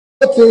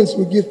things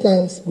we give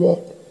thanks,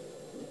 God.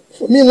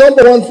 For me,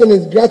 number one thing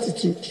is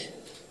gratitude.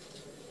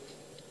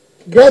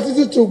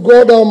 Gratitude to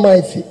God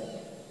Almighty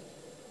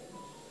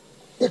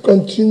that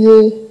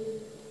continue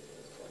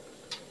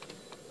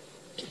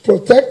to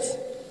protect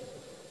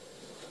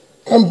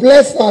and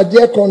bless our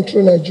dear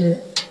country,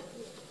 Nigeria.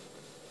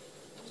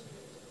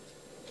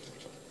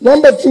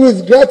 Number two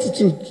is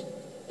gratitude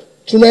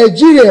to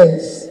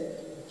Nigerians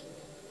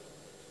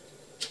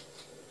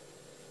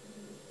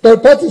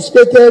that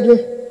participated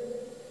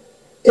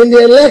in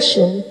the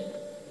election,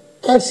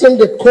 answering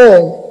the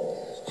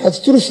call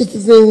as true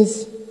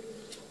citizens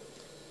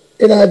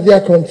in our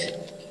dear country.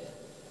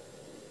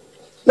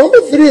 Number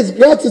three is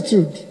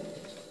gratitude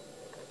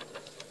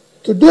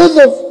to those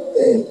of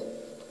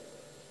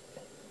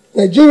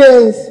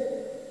Nigerians,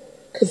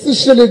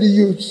 especially the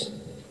youth,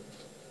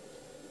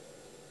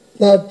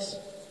 that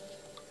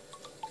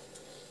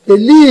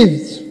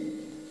believed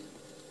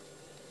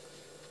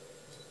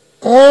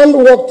and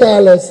worked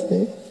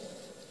tirelessly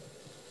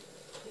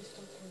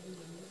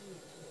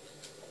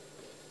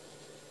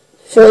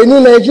for a new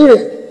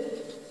Nigeria,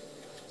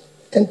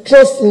 and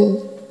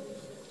trusting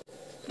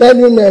that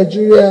new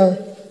Nigeria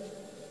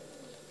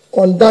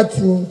on that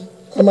team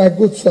and my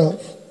good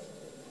self.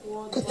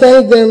 I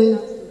thank them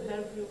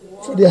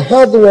for their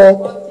hard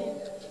work.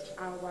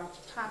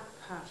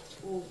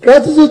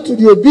 Gratitude to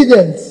the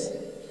obedient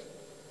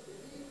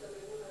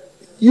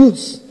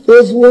youths,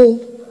 those who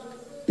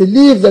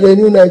believe that a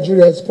new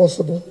Nigeria is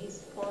possible.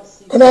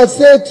 And I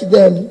say to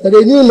them that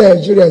a new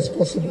Nigeria is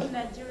possible.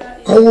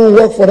 I will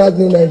work for that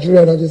new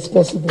Nigeria that is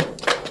possible.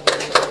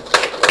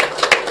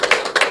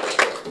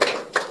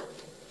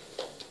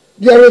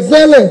 Their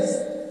resilience,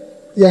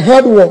 their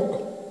hard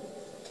work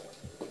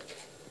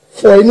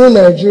for a new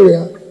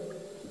Nigeria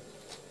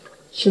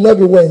should not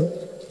be vain.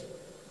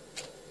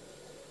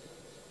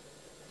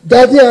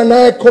 Daddy and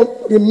I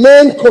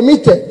remain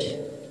committed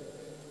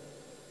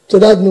to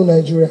that new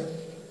Nigeria.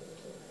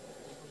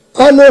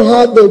 I know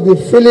how they'll be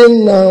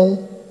feeling now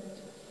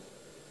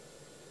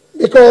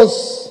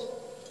because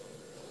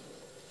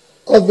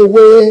of the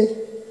way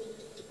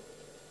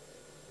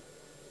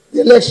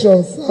the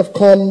elections have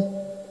come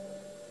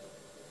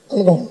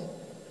and gone.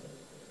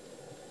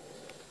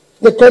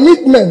 The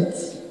commitment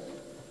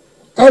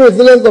and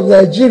resilience of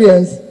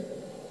Nigerians,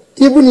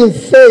 even in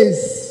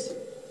face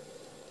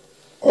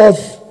of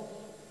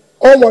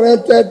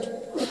unwarranted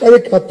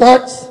rhetoric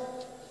attacks,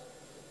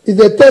 is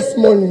a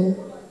testimony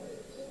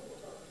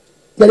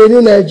that a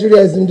new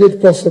Nigeria is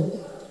indeed possible.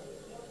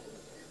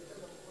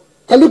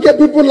 I look at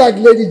people like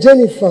Lady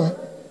Jennifer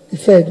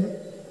Ifedi,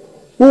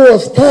 who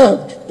was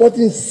stabbed but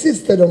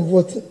insisted on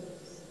voting.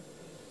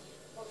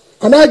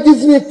 And that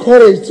gives me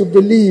courage to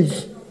believe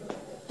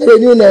that a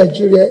new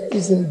Nigeria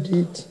is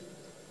indeed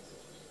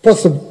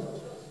possible.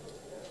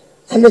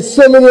 And there's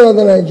so many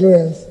other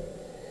Nigerians.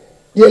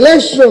 The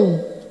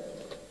election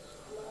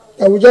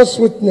that we just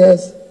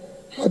witnessed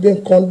have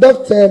been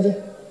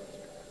conducted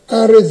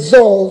and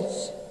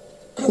results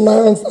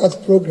announced as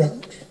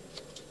programmed.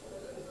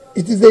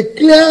 It is a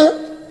clear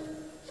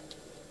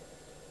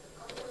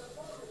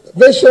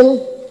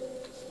vision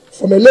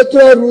from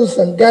electoral rules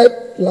and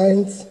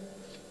guidelines,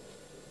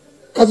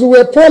 as we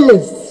were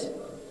promised.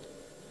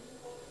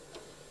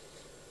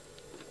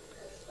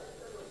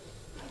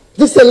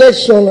 This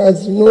election,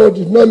 as you know,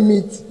 did not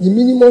meet the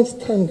minimum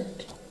standard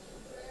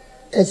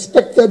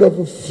expected of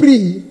a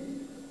free,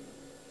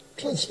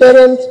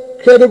 transparent,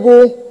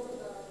 credible,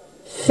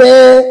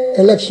 fair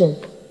election.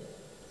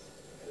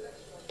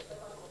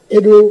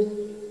 It will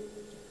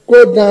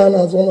go down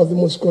as one of the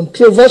most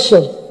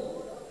controversial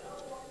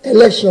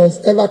elections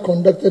ever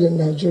conducted in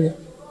Nigeria.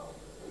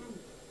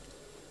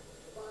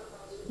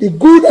 The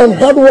good and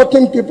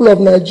hard-working people of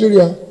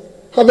Nigeria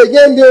have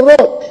again been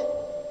robbed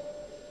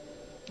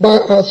by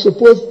our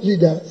supposed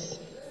leaders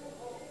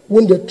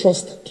whom they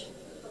trusted.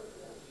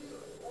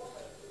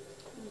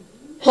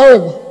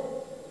 However,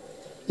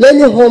 let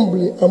me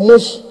humbly and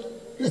most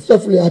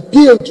respectfully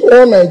appeal to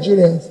all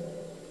Nigerians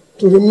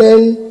to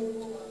remain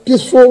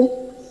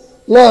peaceful,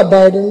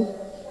 law-abiding,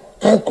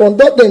 and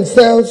conduct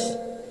themselves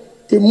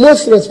in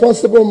most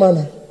responsible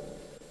manner.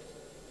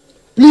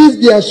 Please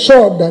be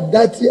assured that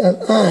Dati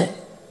and I,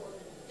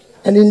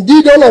 and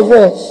indeed all of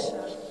us,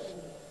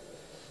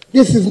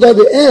 this is not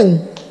the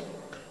end,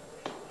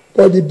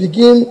 but the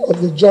beginning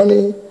of the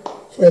journey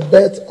for a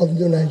birth of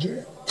new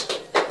Nigeria.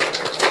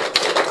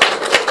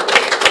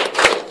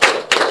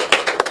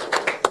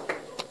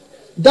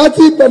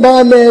 Dati Baba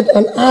Ahmed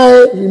and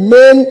I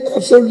remain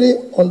absolutely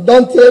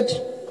undaunted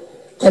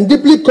and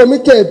deeply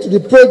committed to the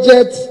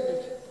project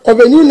of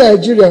a new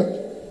Nigeria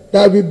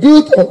that will be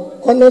built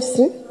on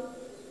honesty,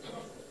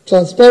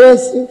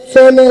 transparency,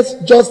 fairness,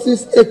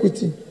 justice,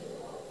 equity.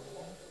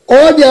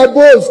 All the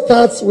above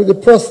starts with the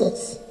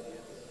process.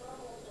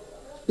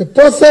 The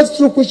process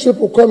through which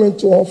people come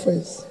into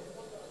office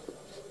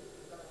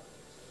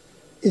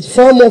is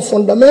far more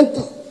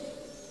fundamental,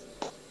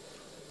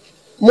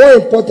 more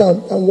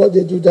important than what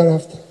they do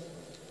thereafter.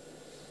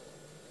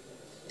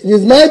 It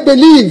is my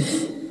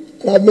belief,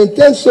 and I've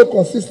maintained so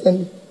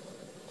consistently,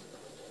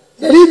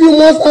 that if you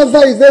must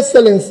answer His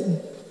Excellency,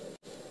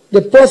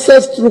 the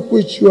process through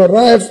which you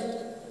arrive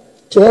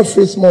to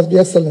office must be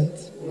excellent.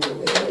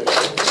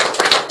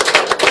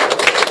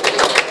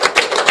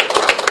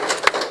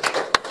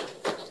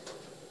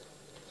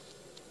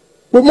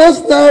 We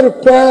must now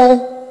require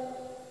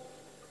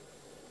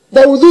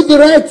that we do the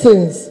right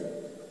things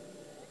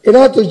in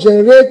order to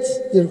generate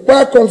the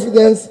required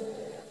confidence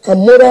and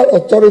moral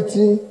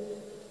authority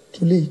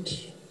to lead.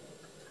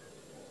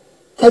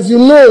 As you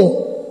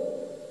know,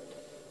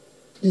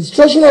 the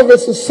destruction of a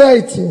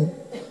society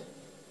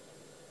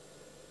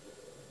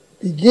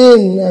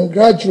begins and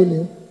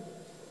gradually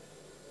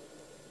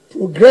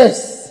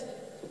progress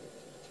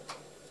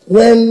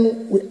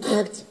when we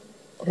act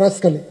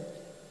rascally,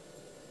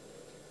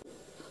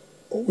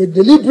 with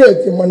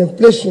deliberate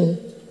manipulation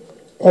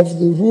of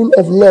the rule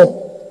of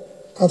law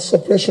and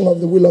suppression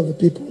of the will of the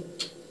people.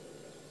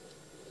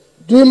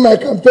 During my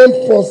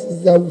campaign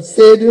process, I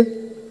said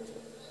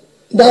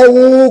that we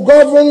will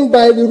govern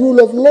by the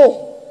rule of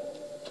law,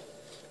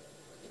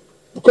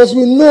 because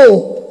we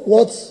know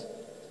what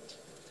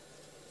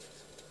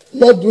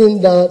not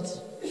doing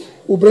that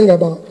will bring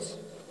about.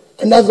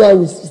 And that's why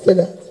we insisted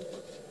that.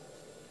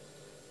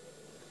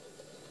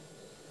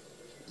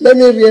 Let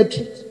me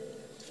reiterate.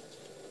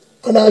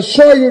 And I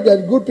assure you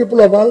that good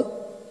people of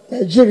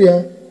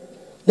Nigeria,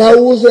 that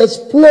we will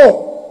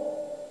explore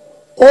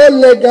all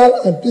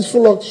legal and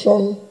peaceful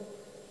options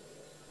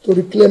to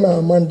reclaim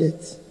our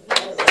mandate.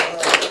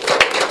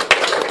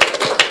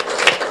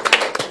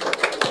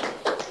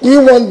 We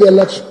won the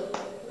election.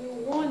 We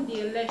won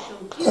the election.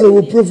 And we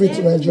will prove it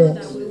to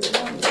Nigerians.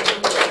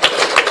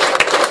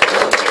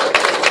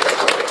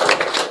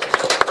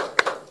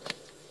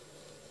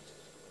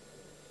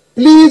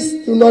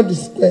 Please do not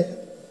despair.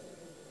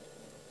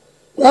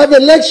 We have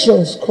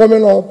elections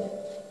coming up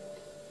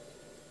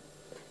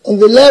on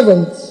the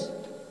 11th.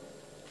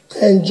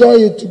 I enjoy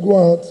you to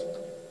go out,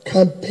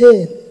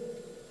 campaign,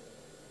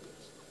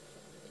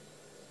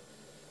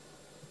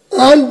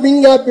 and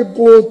bring up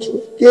people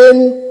to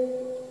again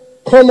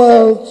come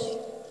out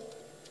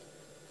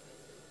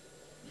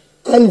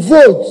and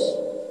vote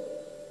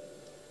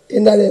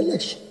in that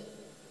election.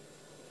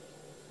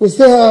 We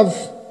still have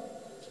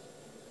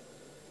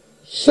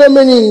so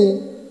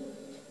many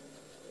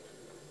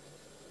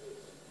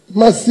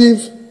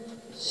massive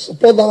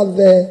support out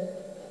there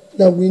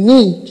that we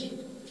need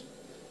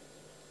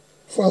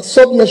for our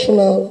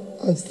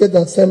subnational and state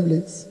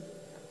assemblies.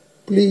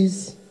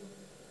 Please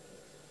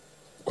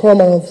come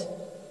out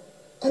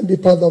and be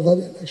part of that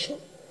election.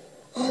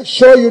 I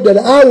assure you that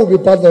I will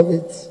be part of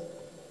it.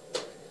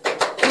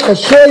 I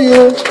assure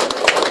you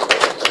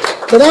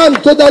that I am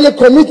totally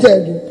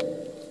committed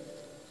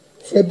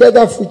for a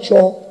better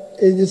future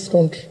in this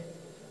country.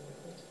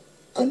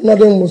 And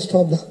nothing will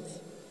stop that.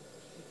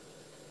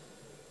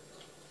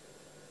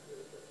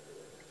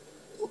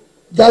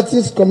 That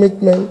is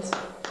commitment.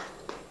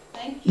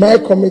 My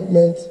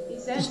commitment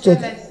is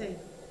total.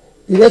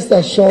 Be rest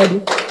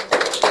assured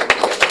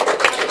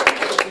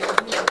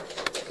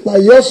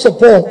that your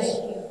support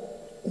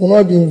will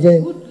not be in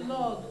vain.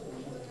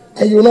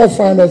 And you will not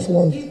find us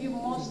wanting.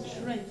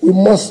 We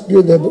must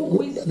build a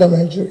better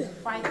Nigeria,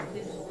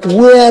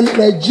 where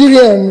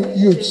Nigerian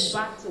youths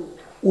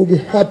will be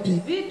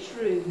happy,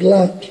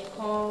 glad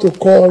to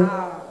call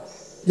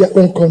their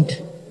own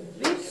country.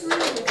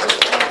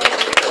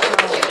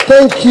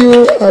 Thank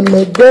you, and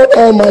may God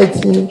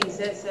Almighty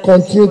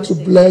continue to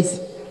bless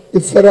the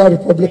Federal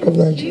Republic of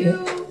Nigeria.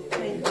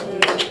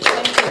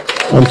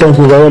 And thank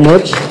you very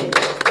much.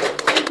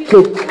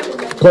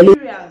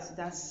 Nigerians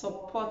that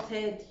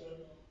supported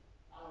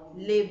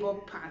Labour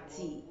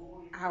Party,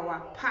 our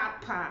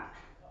Papa,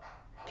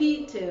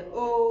 Peter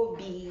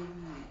Obi.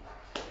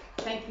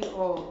 Thank you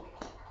all.